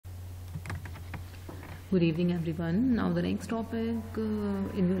Good evening everyone. Now the next topic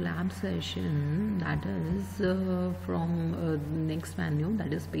in your lab session, that is from next menu,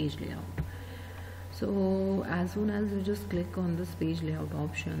 that is page layout. So as soon as you just click on this page layout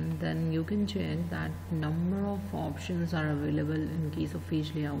option, then you can check that number of options are available in case of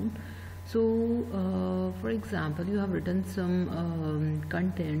page layout. So for example, you have written some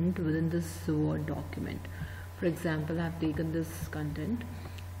content within this Word document. For example, I have taken this content,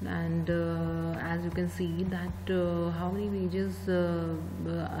 and as you can see that how many pages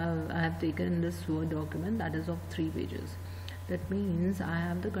I have taken in this Word document, that is of 3 pages. That means I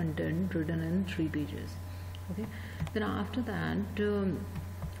have the content written in 3 pages. Okay, then after that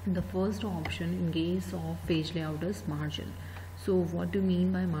the first option in case of page layout is margin. So what do you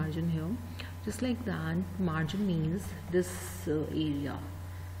mean by margin here? Just like that, margin means this area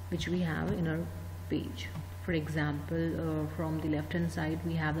which we have in our page. For example, from the left hand side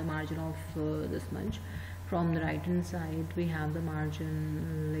we have the margin of this much, from the right hand side we have the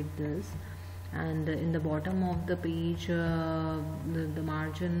margin like this, and in the bottom of the page the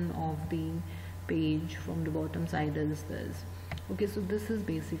margin of the page from the bottom side is this. Okay, so this is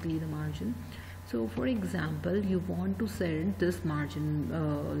basically the margin. So for example, you want to set this margin,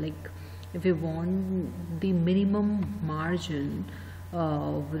 like if you want the minimum margin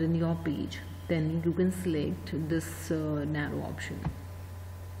within your page, then you can select this narrow option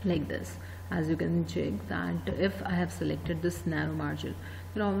like this. As you can check that if I have selected this narrow margin,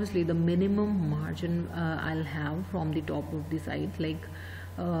 then obviously the minimum margin I'll have from the top of the side, like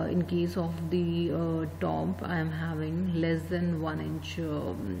in case of the top I am having less than 1 inch,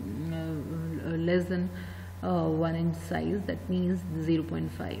 less than 1 inch size, that means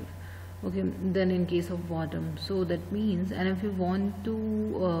 0.5. Okay, then in case of bottom, so that means, and if you want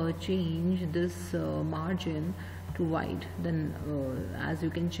to change this margin to wide, then as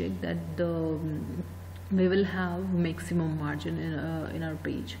you can check that we will have maximum margin in our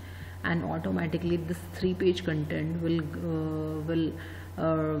page, and automatically this 3-page content will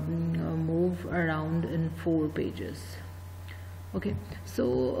move around in 4 pages. Okay,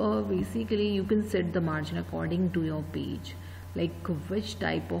 so basically you can set the margin according to your page, like which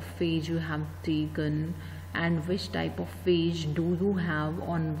type of page you have taken and which type of page do you have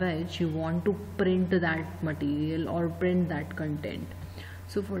on which you want to print that material or print that content.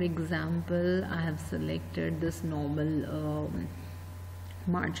 So for example, I have selected this normal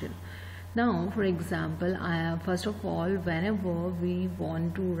margin. Now for example, I have, first of all, whenever we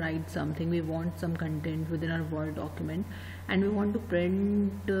want to write something, we want some content within our Word document and we want to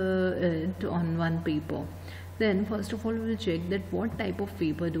print it on one paper, then first of all we will check that what type of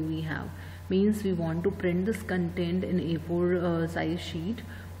paper do we have. Means we want to print this content in A4 size sheet,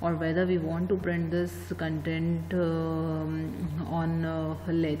 or whether we want to print this content on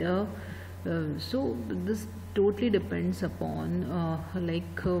a letter. So this totally depends upon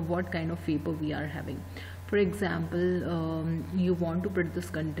what kind of paper we are having. For example, you want to print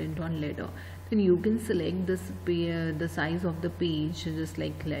this content on letter, then you can select this the size of the page just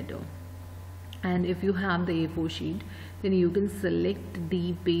like letter. And if you have the A4 sheet, then you can select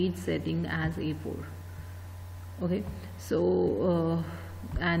the page setting as A4. Okay, so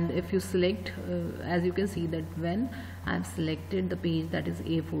and if you select, as you can see that when I have selected the page that is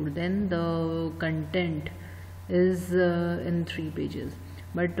A4, then the content is in 3 pages.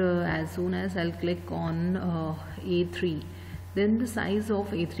 But as soon as I'll click on A3, then the size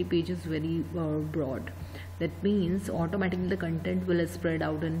of A3 page is very broad. That means automatically the content will spread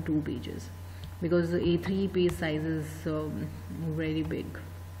out in 2 pages, because the A3 page size is very big.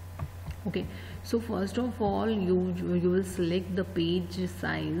 Okay, so first of all you will select the page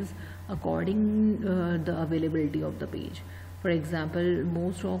size according the availability of the page. For example,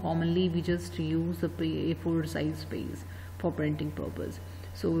 most commonly we just use the A4 size page for printing purpose,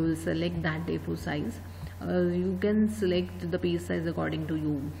 so we will select that A4 size. You can select the page size according to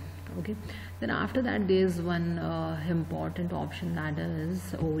you. Okay, then after that there is one important option, that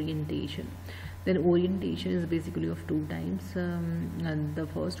is orientation. Then orientation is basically of 2 types, and the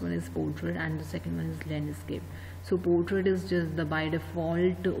first one is portrait and the second one is landscape. So portrait is just the by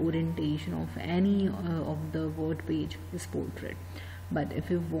default orientation of any of the Word page is portrait, but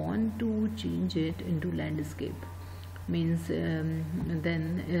if you want to change it into landscape, means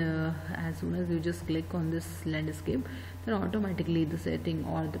then as soon as you just click on this landscape, then automatically the setting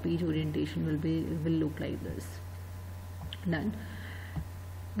or the page orientation will look like this. Done.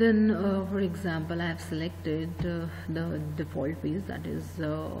 Then for example, I have selected the default page, that is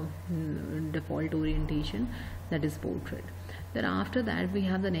default orientation, that is portrait. Then after that we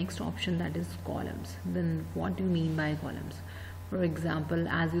have the next option, that is columns. Then what do you mean by columns? For example,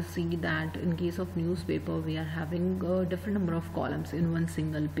 as you see that in case of newspaper, we are having a different number of columns in one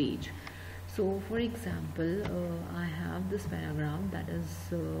single page. So for example, I have this paragraph, that is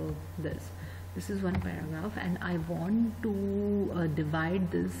this is one paragraph, and I want to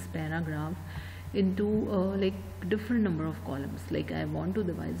divide this paragraph into like different number of columns. Like I want to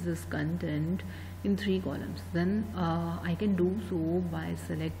divide this content in 3 columns. Then I can do so by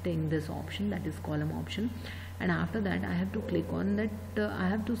selecting this option, that is column option, and after that I have to click on that. I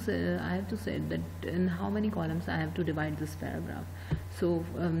have to say that in how many columns I have to divide this paragraph. So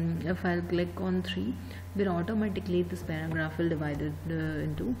if I'll click on 3, then automatically this paragraph will divide it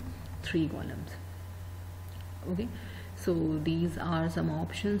into 3 columns. Okay, so these are some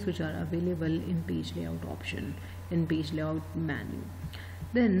options which are available in page layout option, in page layout menu.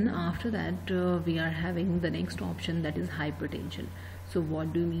 Then after that we are having the next option, that is hypertension. So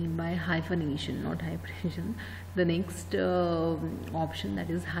what do you mean by hyphenation? Not hypertension. The next option, that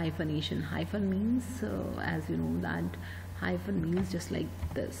is hyphenation. Hyphen means as you know that hyphen means just like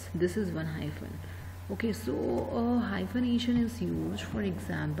this. This is one hyphen. Okay, so hyphenation is used. For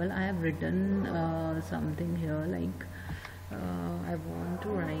example, I have written something here like I want to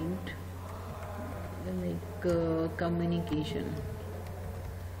write like communication.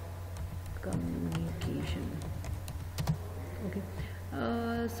 Okay,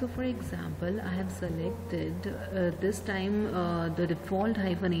 so for example, I have selected this time the default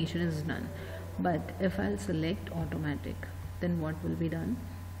hyphenation is none, but if I'll select automatic, then what will be done?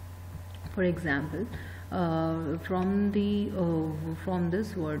 For example, from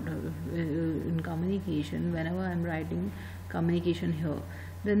this word in communication, whenever I'm writing communication here,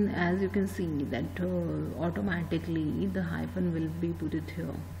 then as you can see that automatically the hyphen will be put it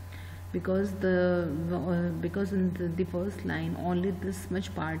here, because because in the first line only this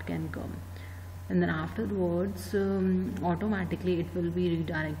much part can come, and then afterwards automatically it will be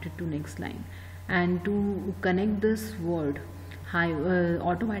redirected to next line, and to connect this word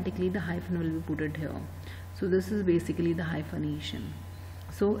automatically the hyphen will be put it here. So this is basically the hyphenation.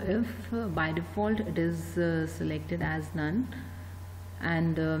 So if by default it is selected as none,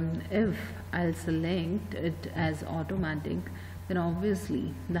 and if I'll select it as automatic, then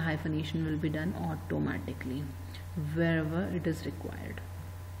obviously the hyphenation will be done automatically wherever it is required.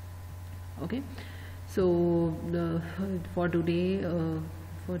 Okay, so for today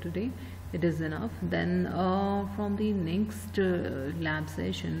it is enough. Then from the next lab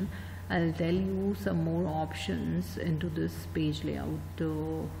session, I'll tell you some more options into this page layout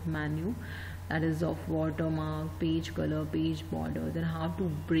menu, that is of watermark, page color, page border, then how to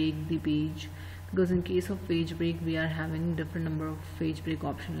break the page, because in case of page break we are having different number of page break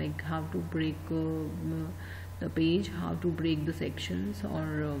option, like how to break the page, how to break the sections,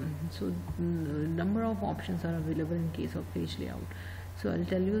 or so number of options are available in case of page layout. So I'll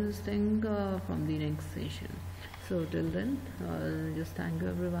tell you this thing from the next session. So till then, just thank you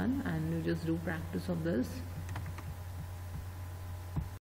everyone, and you just do practice of this.